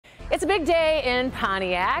It's a big day in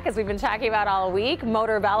Pontiac, as we've been talking about all week.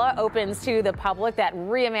 Motorbella opens to the public that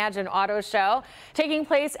reimagined auto show, taking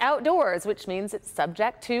place outdoors, which means it's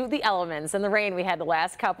subject to the elements and the rain we had the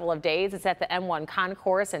last couple of days. It's at the M1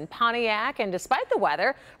 Concourse in Pontiac, and despite the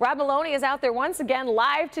weather, Rod Maloney is out there once again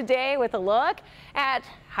live today with a look at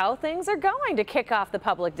how things are going to kick off the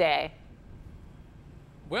public day.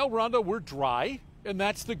 Well, Rhonda, we're dry. And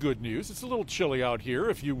that's the good news. It's a little chilly out here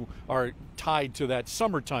if you are tied to that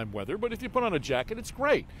summertime weather, but if you put on a jacket, it's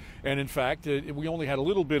great. And in fact, we only had a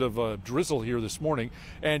little bit of a drizzle here this morning,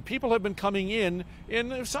 and people have been coming in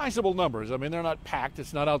sizable numbers. I mean, they're not packed,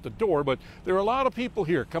 it's not out the door, but there are a lot of people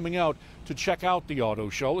here coming out to check out the auto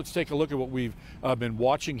show. Let's take a look at what we've been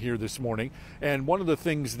watching here this morning. And one of the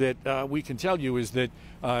things that we can tell you is that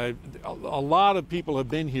a lot of people have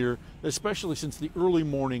been here, especially since the early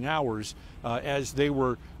morning hours, as they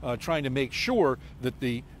were trying to make sure that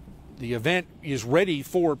the event is ready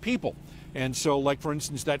for people. And so, like, for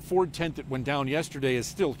instance, that Ford tent that went down yesterday is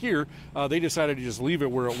still here. They decided to just leave it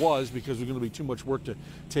where it was because there's going to be too much work to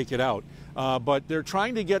take it out. But they're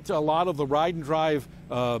trying to get to a lot of the ride and drive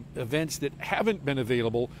events that haven't been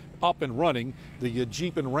available up and running. The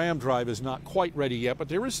Jeep and Ram drive is not quite ready yet, but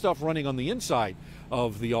there is stuff running on the inside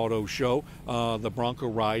of the auto show, the Bronco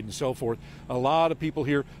ride and so forth. A lot of people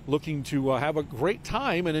here looking to have a great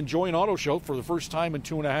time and enjoy an auto show for the first time in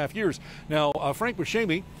 2.5 years. Now, Frank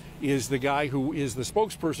Buscemi is the guy who is the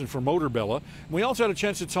spokesperson for Motorbella. We also had a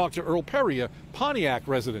chance to talk to Earl Perry, a Pontiac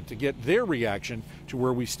resident, to get their reaction to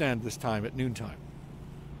where we stand this time at noontime.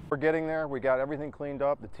 We're getting there. We got everything cleaned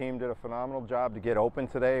up. The team did a phenomenal job to get open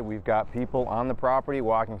today. We've got people on the property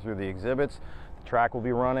walking through the exhibits. The track will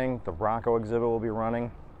be running. The Bronco exhibit will be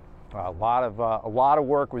running. A lot of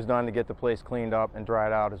work was done to get the place cleaned up and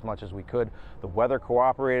dried out as much as we could. The weather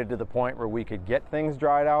cooperated to the point where we could get things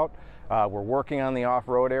dried out. We're working on the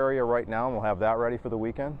off-road area right now, and we'll have that ready for the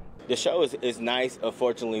weekend. The show is nice.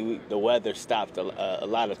 Unfortunately, the weather stopped a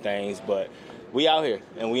lot of things, but we out here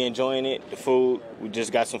and we enjoying it. The food, we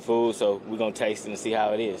just got some food, so we're gonna taste it and see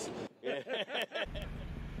how it is. A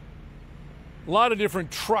lot of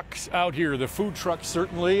different trucks out here, the food trucks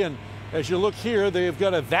certainly, and as you look here, they've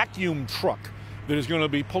got a vacuum truck that is going to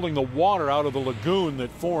be pulling the water out of the lagoon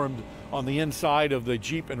that formed on the inside of the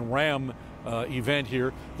Jeep and Ram event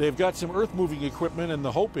here. They've got some earth moving equipment, and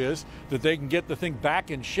the hope is that they can get the thing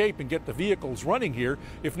back in shape and get the vehicles running here,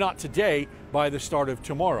 if not today, by the start of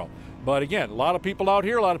tomorrow. But again, a lot of people out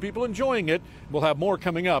here, a lot of people enjoying it. We'll have more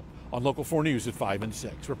coming up on Local 4 News at 5 and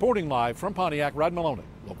 6. Reporting live from Pontiac, Rod Maloney,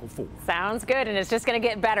 Local 4. Sounds good, and it's just going to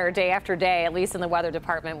get better day after day, at least in the weather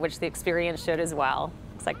department, which the experience should as well.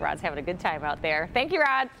 Looks like Rod's having a good time out there. Thank you,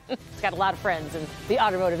 Rod. He's got a lot of friends in the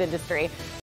automotive industry.